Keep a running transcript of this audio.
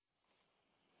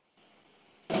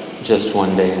just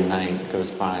one day and night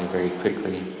goes by very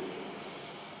quickly.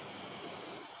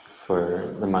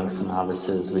 For the monks and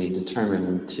novices, we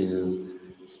determined to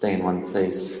stay in one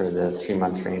place for the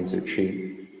 3-month rains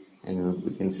retreat. And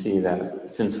we can see that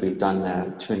since we've done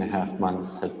that, 2.5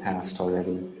 months have passed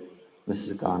already. This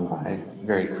has gone by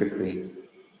very quickly.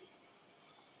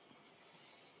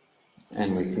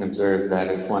 And we can observe that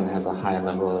if one has a high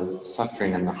level of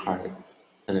suffering in the heart,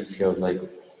 then it feels like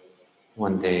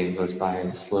one day goes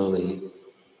by slowly.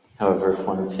 However, if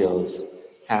one feels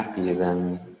happy,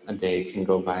 then a day can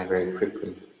go by very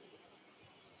quickly.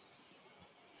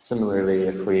 Similarly,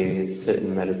 if we sit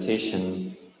in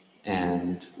meditation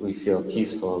and we feel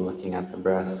peaceful looking at the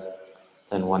breath,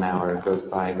 then 1 hour goes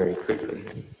by very quickly.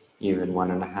 Even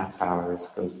 1.5 hours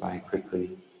goes by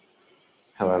quickly.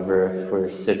 However, if we're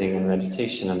sitting in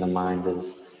meditation and the mind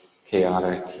is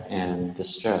chaotic and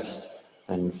distressed,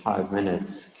 then 5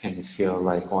 minutes can feel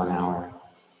like 1 hour.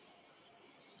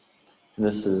 And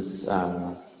this is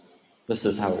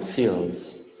how it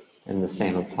feels, and the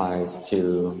same applies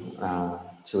to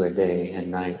a day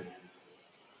and night.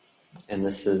 And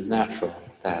this is natural,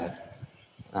 that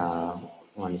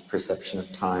one's perception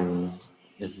of time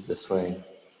is this way.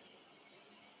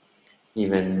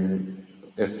 Even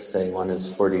if, say, one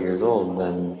is 40 years old,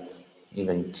 then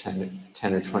even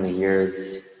 10 or 20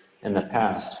 years in the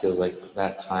past feels like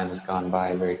that time has gone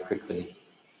by very quickly.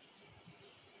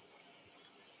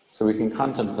 So we can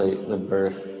contemplate the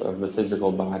birth of the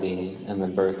physical body and the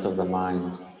birth of the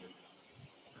mind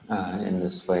in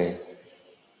this way.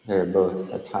 They're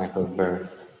both a type of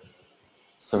birth.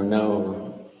 So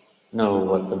know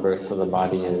what the birth of the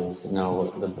body is, know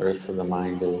what the birth of the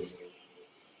mind is.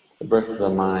 The birth of the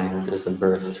mind is a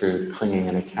birth through clinging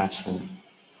and attachment.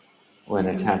 When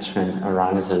attachment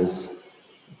arises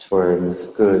towards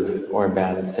good or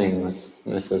bad things,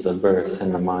 this is a birth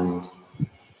in the mind.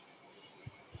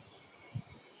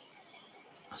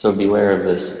 So beware of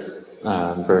this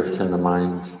birth in the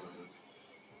mind.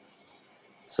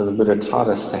 So the Buddha taught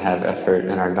us to have effort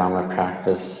in our Dhamma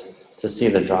practice, to see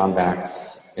the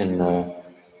drawbacks in the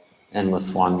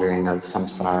endless wandering of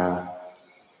samsara.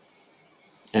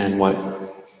 And what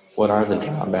are the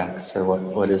drawbacks, or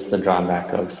what is the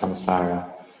drawback of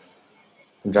samsara?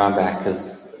 The drawback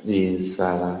is these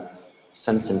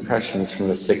sense impressions from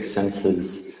the 6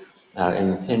 senses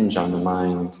impinge on the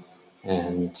mind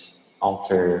and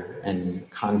alter and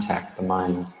contact the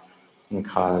mind and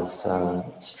cause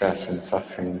stress and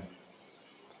suffering.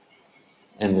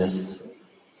 And this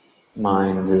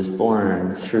mind is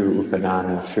born through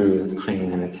upadana, through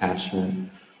clinging and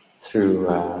attachment, through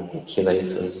the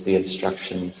kilesas, the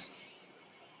obstructions.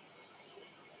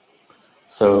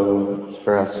 So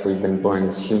for us, we've been born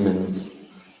as humans,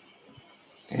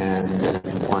 and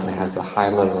if one has a high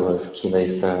level of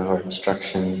kilesa or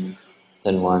obstruction,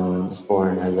 then one is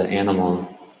born as an animal.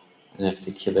 And if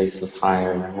the kilesa is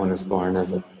higher, one is born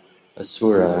as a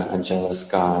asura, a jealous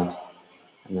god.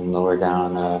 And then lower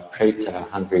down, a preta, a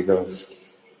hungry ghost.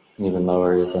 And even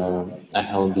lower is a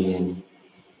hell being.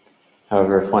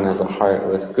 However, if one has a heart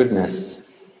with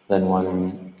goodness, then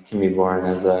one can be born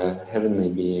as a heavenly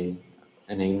being,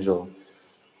 an angel.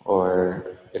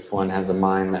 Or if one has a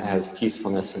mind that has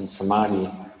peacefulness and samadhi,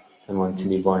 then one can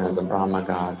be born as a Brahma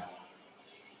god.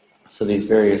 So these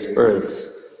various births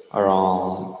are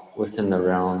all within the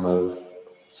realm of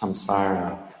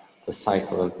samsara, the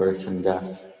cycle of birth and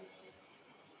death.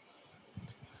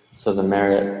 So the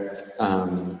merit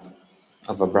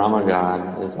of a Brahma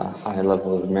god is a high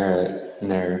level of merit, and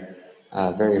they're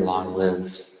very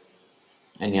long-lived,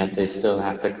 and yet they still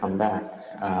have to come back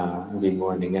and be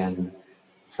born again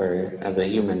as a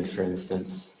human, for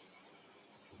instance.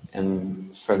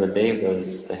 And for the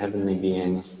devas, the heavenly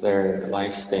beings, their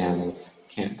lifespans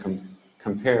can't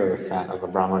compare with that of a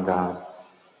Brahma god.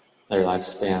 Their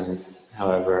lifespans,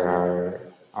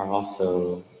 however, are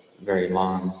also very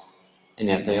long, and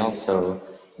yet they also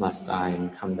must die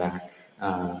and come back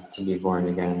to be born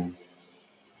again.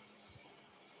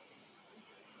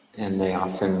 And they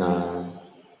often,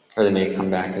 or they may come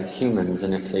back as humans,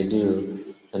 and if they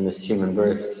do, then this human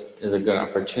birth is a good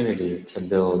opportunity to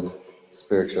build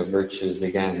spiritual virtues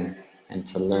again and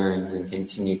to learn and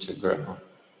continue to grow.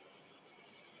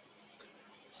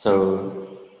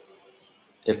 So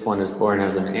if one is born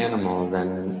as an animal,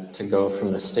 then to go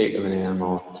from the state of an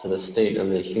animal to the state of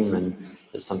the human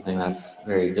is something that's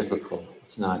very difficult.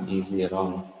 It's not easy at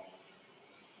all.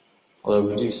 Although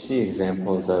we do see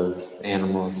examples of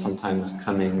animals sometimes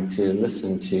coming to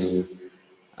listen to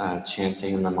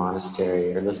chanting in the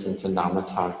monastery or listen to Dhamma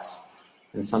talks.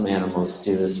 And some animals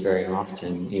do this very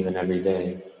often, even every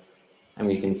day. And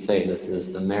we can say this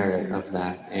is the merit of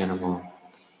that animal,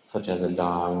 such as a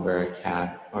dog or a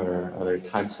cat or other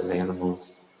types of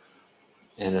animals.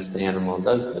 And if the animal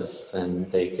does this, then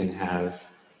they can have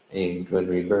a good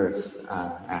rebirth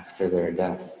after their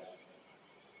death.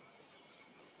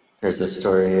 There's a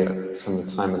story from the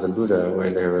time of the Buddha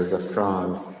where there was a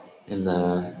frog in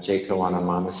the Jetavana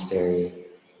monastery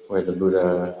where the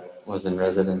Buddha was in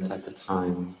residence at the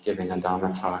time, giving a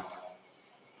Dhamma talk.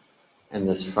 And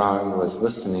this frog was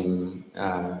listening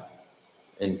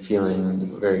and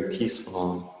feeling very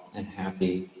peaceful and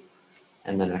happy.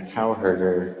 And then a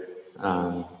cowherder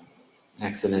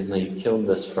accidentally killed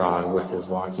this frog with his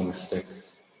walking stick.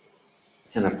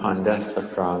 And upon death, the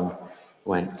frog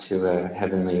went to a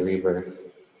heavenly rebirth.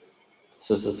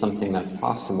 So this is something that's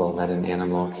possible, that an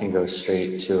animal can go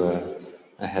straight to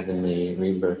a heavenly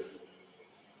rebirth.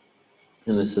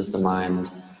 And this is the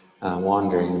mind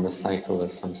wandering in the cycle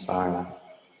of samsara.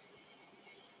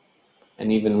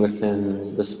 And even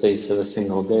within the space of a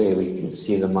single day, we can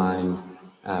see the mind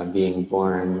being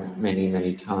born many,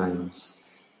 many times,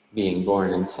 being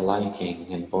born into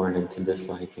liking and born into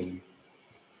disliking.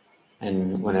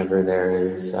 And whenever there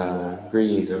is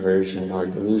greed, aversion, or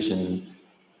delusion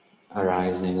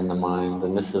arising in the mind,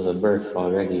 then this is a birth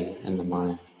already in the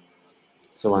mind.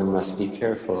 So one must be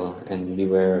careful and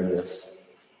beware of this.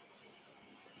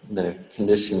 The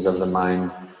conditions of the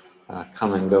mind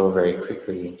come and go very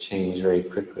quickly, change very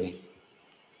quickly.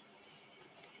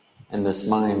 And this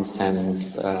mind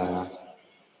sends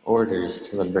orders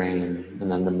to the brain,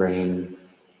 and then the brain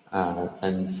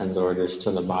then sends orders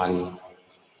to the body,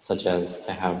 such as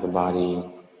to have the body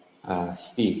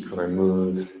speak or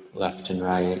move left and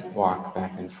right, walk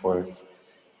back and forth,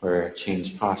 or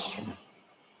change posture.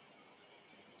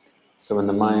 So when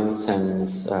the mind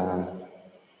sends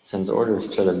orders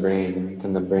to the brain,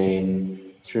 then the brain,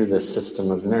 through the system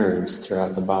of nerves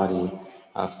throughout the body,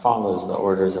 follows the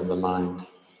orders of the mind.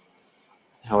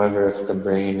 However, if the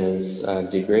brain is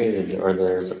degraded or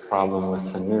there's a problem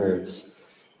with the nerves,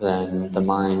 then the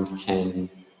mind can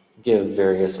give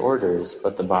various orders,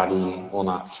 but the body will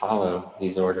not follow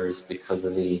these orders because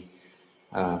of the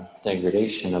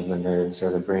degradation of the nerves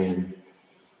or the brain.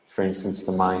 For instance,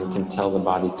 the mind can tell the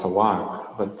body to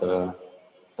walk, but the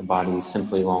body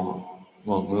simply won't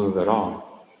move at all.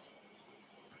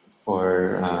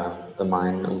 Or the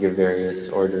mind will give various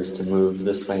orders to move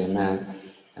this way and that,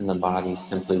 and the body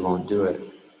simply won't do it.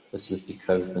 This is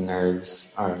because the nerves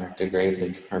are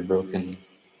degraded or broken.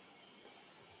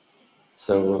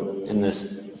 So in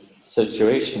this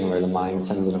situation where the mind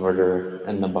sends an order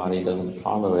and the body doesn't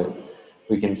follow it,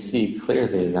 we can see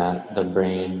clearly that the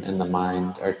brain and the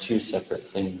mind are two separate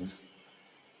things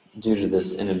due to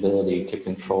this inability to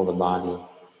control the body.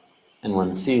 And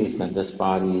one sees that this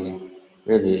body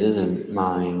really isn't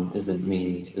mine, isn't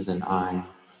me, isn't I.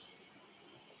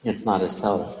 It's not a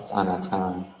self, it's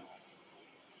anatta.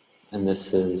 And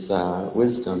this is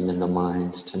wisdom in the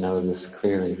mind to know this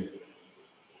clearly.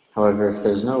 However, if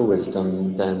there's no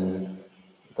wisdom, then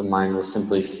the mind will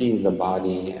simply see the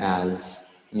body as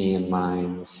me and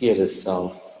mine, see it as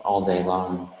self all day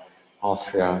long, all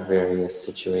throughout various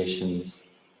situations.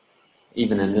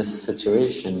 Even in this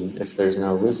situation, if there's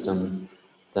no wisdom,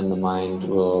 then the mind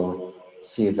will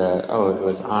see that, oh, it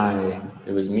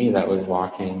was me that was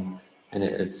walking, and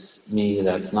it's me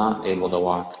that's not able to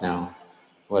walk now.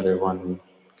 Whether one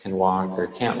can walk or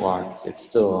can't walk, it's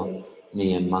still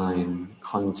me and mine,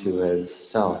 clung to as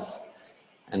self.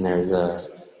 And there's a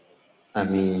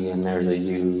me, and there's a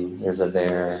you, there's a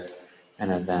there,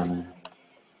 and a them.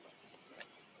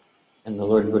 And the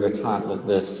Lord Buddha taught that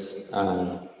this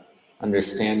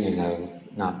understanding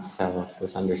of not self,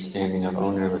 this understanding of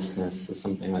ownerlessness is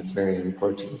something that's very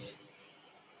important.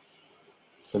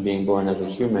 So being born as a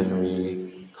human,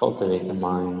 we cultivate the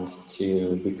mind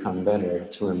to become better,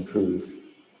 to improve.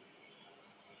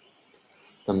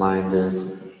 The mind is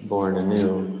born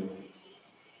anew,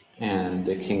 and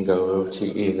it can go to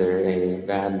either a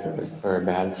bad birth or a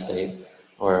bad state,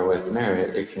 or with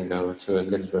merit, it can go to a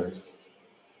good birth.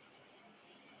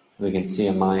 We can see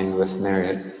a mind with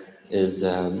merit is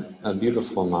a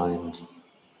beautiful mind,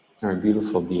 or a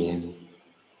beautiful being,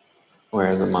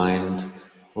 whereas a mind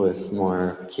with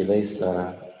more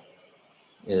kilesa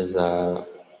is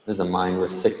a mind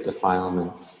with thick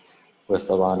defilements, with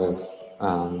a lot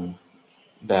of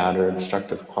bad or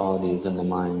obstructive qualities in the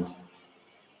mind.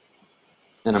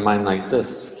 And a mind like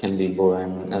this can be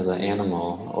born as an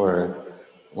animal, or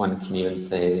one can even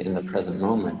say in the present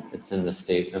moment, it's in the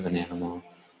state of an animal.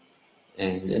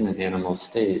 And in an animal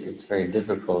state, it's very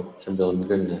difficult to build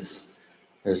goodness.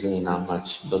 There's really not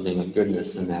much building of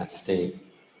goodness in that state.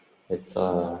 It's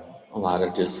a lot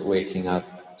of just waking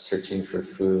up, searching for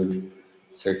food,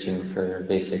 searching for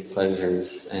basic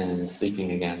pleasures, and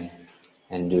sleeping again,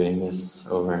 and doing this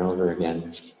over and over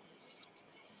again.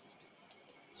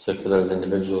 So for those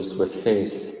individuals with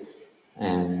faith,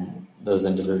 and those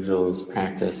individuals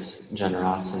practice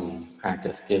generosity,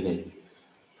 practice giving,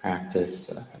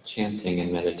 practice chanting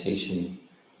and meditation,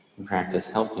 and practice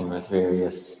helping with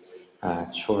various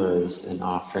chores and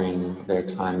offering their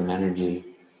time and energy.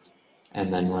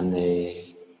 And then when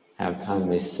they have time,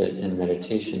 they sit in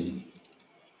meditation.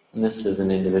 And this is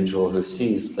an individual who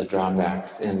sees the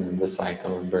drawbacks in the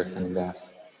cycle of birth and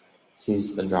death,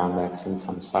 sees the drawbacks in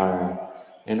samsara,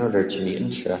 in order to be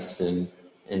interested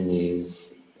in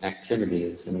these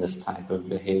activities, in this type of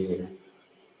behavior.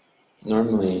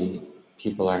 Normally,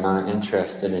 people are not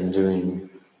interested in doing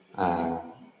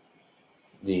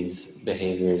these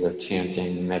behaviors of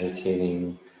chanting,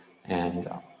 meditating, and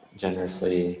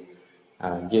generously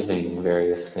giving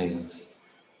various things.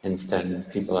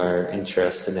 Instead, people are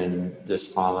interested in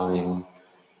just following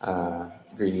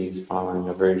greed, following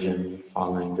aversion,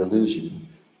 following delusion,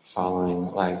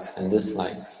 following likes and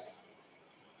dislikes.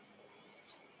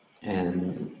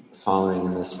 And following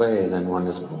in this way, then one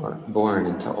is born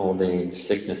into old age,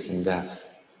 sickness, and death.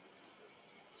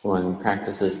 So one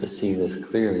practices to see this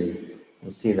clearly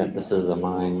and see that this is a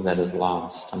mind that is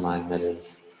lost, a mind that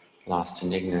is lost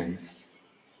in ignorance.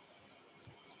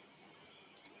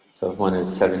 So if one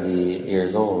is 70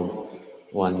 years old,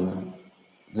 one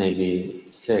may be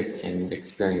sick and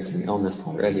experiencing illness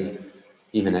already.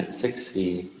 Even at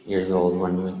 60 years old,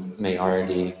 one may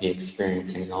already be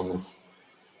experiencing illness.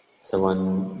 So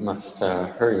one must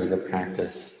hurry to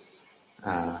practice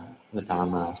the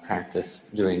Dhamma, practice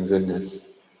doing goodness.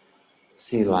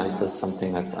 See life as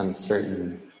something that's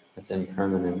uncertain, that's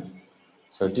impermanent.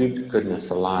 So do goodness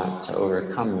a lot to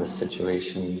overcome this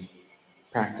situation.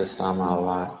 Practice Dhamma a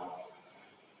lot.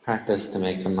 Practice to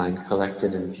make the mind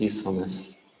collected in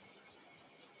peacefulness.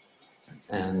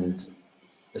 And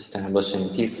establishing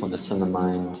peacefulness in the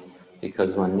mind,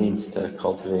 because one needs to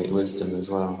cultivate wisdom as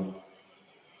well.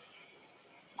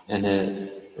 And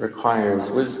it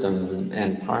requires wisdom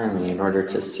and parami in order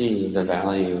to see the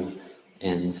value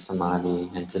in samadhi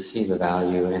and to see the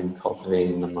value in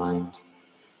cultivating the mind.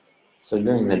 So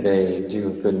during the day, do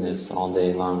goodness all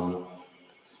day long,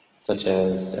 such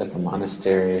as at the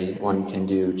monastery, one can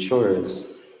do chores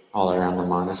all around the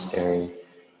monastery,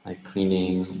 like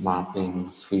cleaning,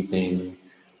 mopping, sweeping,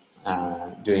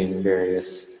 doing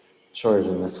various chores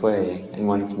in this way, and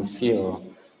one can feel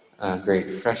a great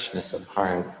freshness of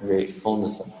heart, a great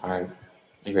fullness of heart,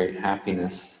 a great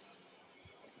happiness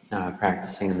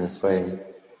practicing in this way.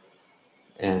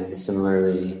 And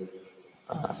similarly,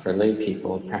 for lay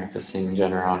people, practicing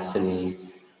generosity,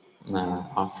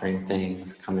 offering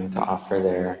things, coming to offer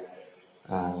their,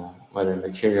 whether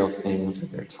material things or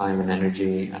their time and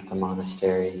energy at the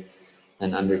monastery,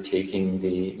 then undertaking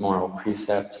the moral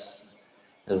precepts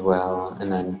as well,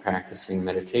 and then practicing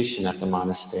meditation at the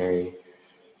monastery.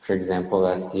 For example,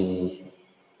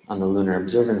 on the lunar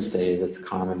observance days, it's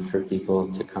common for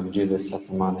people to come do this at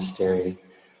the monastery,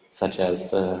 such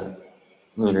as the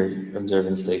lunar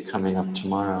observance day coming up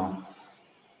tomorrow.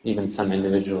 Even some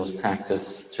individuals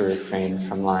practice to refrain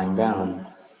from lying down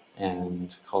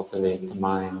and cultivate the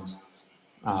mind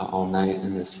all night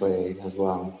in this way as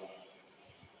well.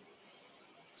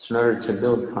 So in order to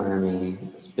build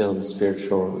parami, build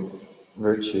spiritual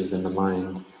virtues in the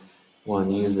mind, one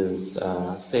uses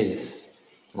faith.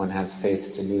 One has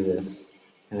faith to do this,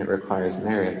 and it requires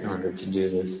merit in order to do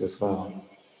this as well.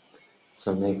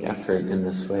 So make effort in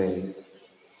this way,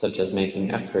 such as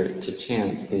making effort to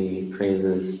chant the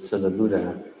praises to the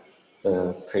Buddha,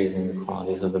 the praising the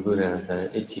qualities of the Buddha,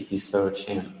 the Itipiso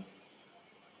chant.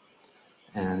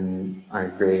 And our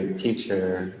great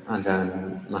teacher,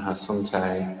 Ajahn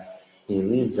Mahasongchai, he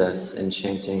leads us in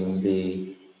chanting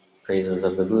the praises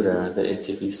of the Buddha, the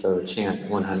Itipiso chant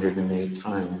 108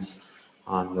 times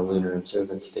on the lunar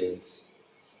observance days.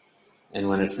 And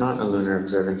when it's not a lunar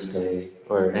observance day,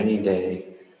 or any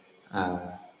day,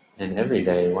 and every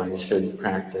day, one should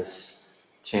practice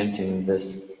chanting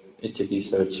this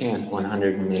Itipiso chant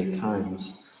 108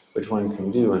 times, which one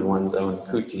can do in one's own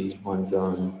kuti, one's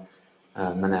own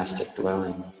monastic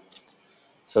dwelling.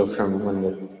 So from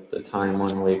when the time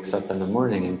one wakes up in the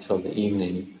morning until the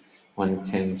evening, one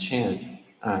can chant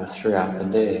throughout the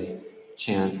day,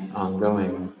 chant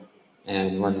ongoing,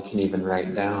 and one can even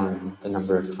write down the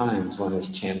number of times one has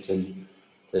chanted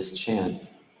this chant,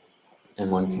 and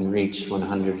one can reach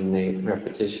 108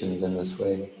 repetitions in this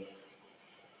way.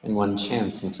 And one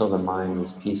chants until the mind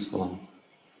is peaceful.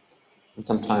 And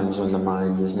sometimes when the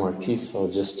mind is more peaceful,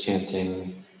 just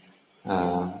chanting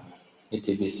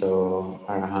Iti Piso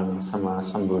Arahang Sama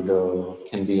Sambuddho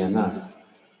can be enough.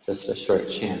 Just a short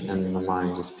chant and the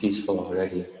mind is peaceful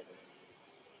already.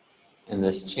 And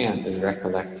this chant is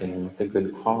recollecting the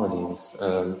good qualities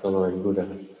of the Lord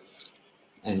Buddha.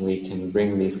 And we can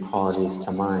bring these qualities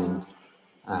to mind,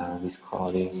 these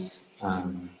qualities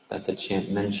that the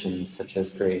chant mentions, such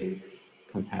as great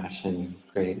compassion,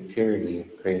 great purity,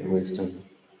 great wisdom.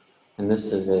 And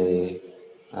this is a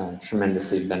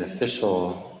tremendously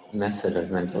beneficial method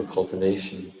of mental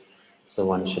cultivation. So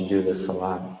one should do this a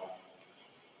lot.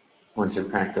 One should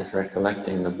practice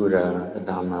recollecting the Buddha, the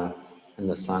Dhamma, and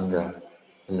the Sangha,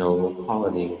 the noble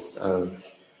qualities of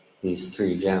these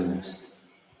three gems.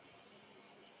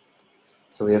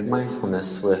 So we have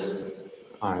mindfulness with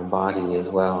our body as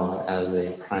well as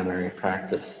a primary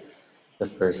practice, the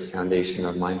first foundation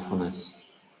of mindfulness.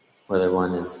 Whether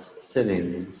one is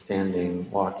sitting, standing,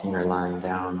 walking or lying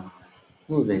down,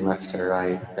 moving left or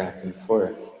right, back and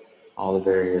forth, all the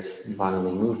various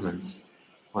bodily movements,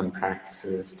 one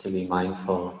practices to be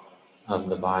mindful of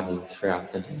the body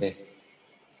throughout the day.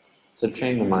 So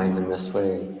train the mind in this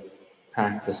way.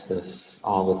 Practice this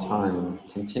all the time,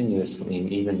 continuously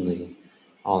and evenly,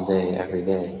 all day, every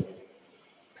day.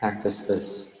 Practice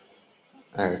this,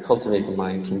 or cultivate the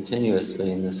mind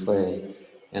continuously in this way,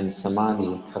 and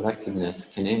samadhi, collectedness,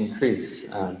 can increase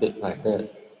bit by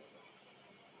bit.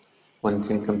 One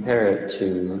can compare it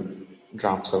to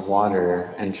drops of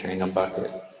water entering a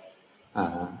bucket.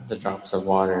 The drops of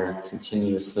water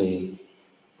continuously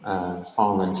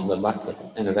fall into the bucket,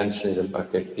 and eventually the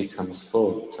bucket becomes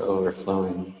full to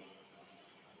overflowing.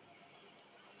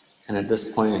 And at this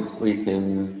point, we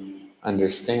can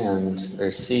understand or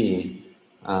see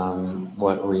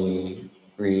what we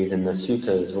read in the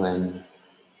suttas when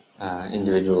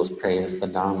individuals praise the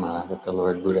Dhamma that the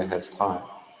Lord Buddha has taught.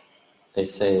 They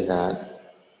say that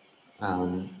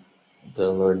the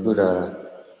Lord Buddha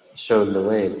showed the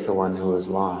way to one who was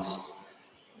lost,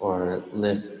 or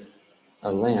lit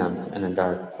a lamp in a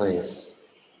dark place,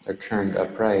 or turned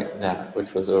upright that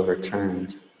which was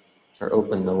overturned, or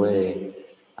opened the way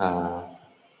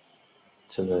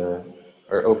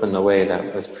opened the way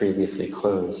that was previously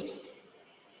closed.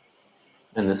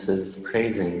 And this is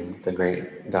praising the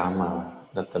great Dhamma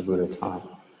that the Buddha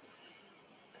taught.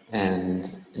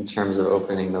 And in terms of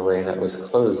opening the way that was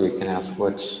closed, we can ask,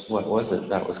 what was it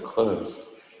that was closed?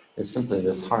 It's simply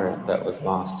this heart that was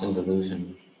lost in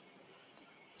delusion.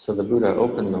 So the Buddha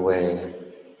opened the way,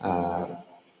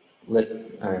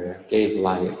 gave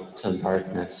light to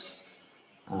darkness,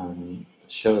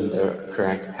 showed the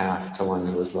correct path to one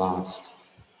who was lost,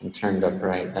 and turned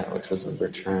upright that which was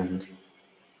overturned.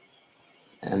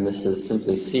 And this is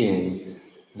simply seeing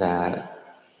that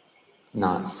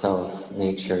not self,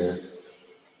 nature,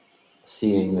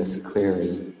 seeing this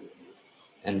clearly.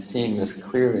 And seeing this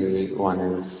clearly, one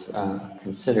is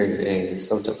considered a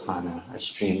sotapanna, a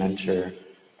stream enterer.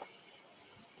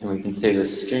 And we can say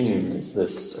this stream is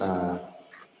this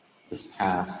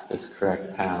path, this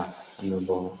correct path, a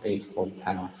noble eightfold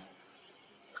path.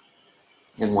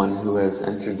 And one who has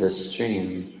entered this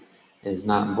stream is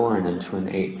not born into an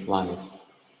eighth life.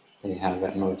 They have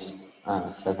at most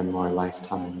 7 more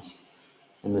lifetimes.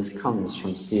 And this comes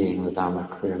from seeing the Dhamma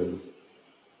clearly.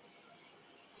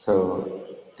 So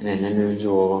an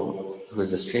individual who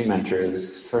is a stream enterer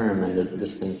is firm in the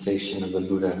dispensation of the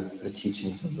Buddha, the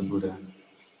teachings of the Buddha.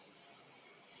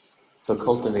 So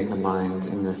cultivate the mind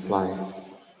in this life,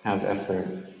 have effort,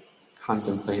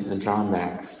 contemplate the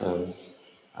drawbacks of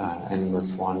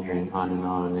endless wandering on and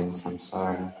on in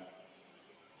samsara.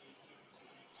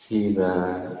 See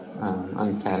the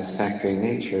unsatisfactory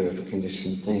nature of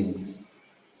conditioned things.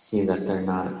 See that they're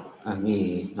not a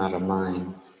me, not a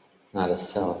mine, not a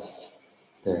self.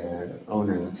 They're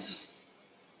ownerless.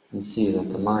 And see that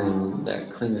the mind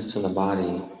that clings to the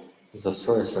body is the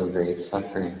source of great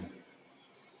suffering.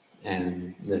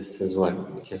 And this is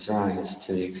what gives rise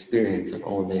to the experience of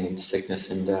old age, sickness,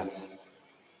 and death.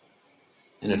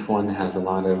 And if one has a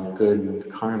lot of good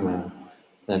karma,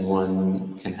 then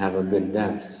one can have a good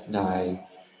death, die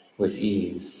with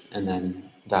ease, and then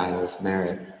die with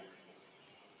merit.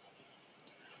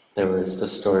 There was the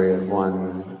story of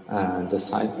one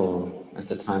disciple at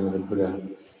the time of the Buddha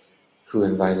who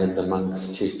invited the monks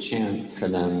to chant for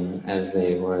them as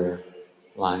they were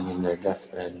lying in their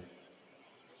deathbed.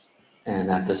 And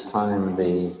at this time,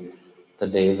 the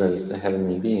devas, the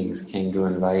heavenly beings, came to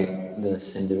invite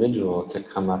this individual to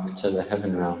come up to the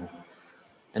heaven realm.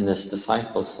 And this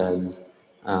disciple said,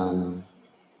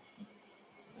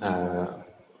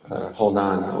 hold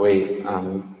on, wait,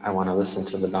 I want to listen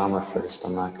to the Dhamma first,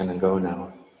 I'm not going to go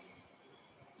now.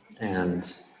 And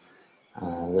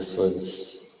this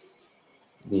was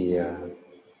the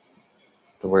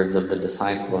words of the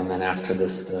disciple, and then after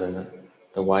this, the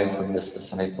wife of this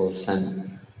disciple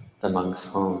sent the monks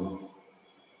home.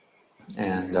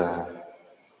 And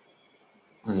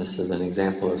this is an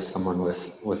example of someone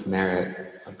with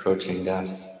merit approaching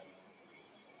death.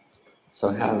 So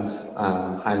have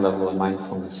a high level of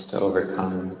mindfulness to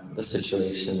overcome the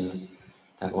situation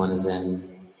that one is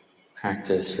in.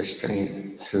 Practice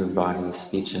restraint through body,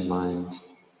 speech, and mind.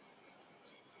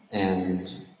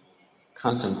 And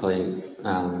contemplate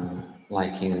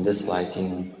liking and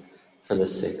disliking for the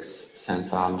 6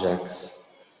 sense objects.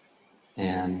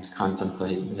 And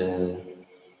contemplate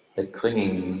the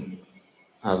clinging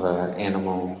of an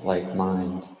animal-like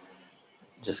mind,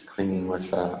 just clinging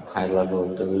with a high level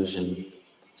of delusion.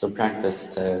 So practice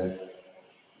to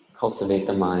cultivate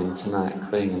the mind to not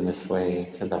cling in this way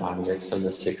to the objects of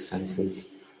the 6 senses.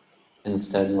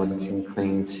 Instead, one can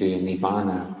cling to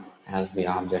Nibbana as the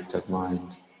object of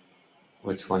mind,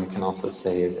 which one can also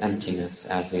say is emptiness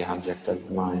as the object of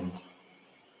the mind.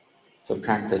 So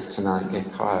practice to not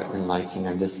get caught in liking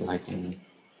or disliking.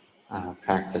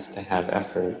 Practice to have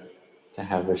effort, to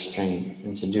have restraint,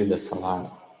 and to do this a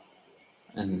lot.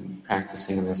 And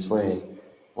practicing in this way,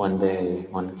 one day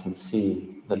one can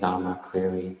see the Dhamma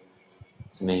clearly.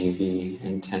 So may you be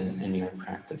intent in your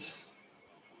practice.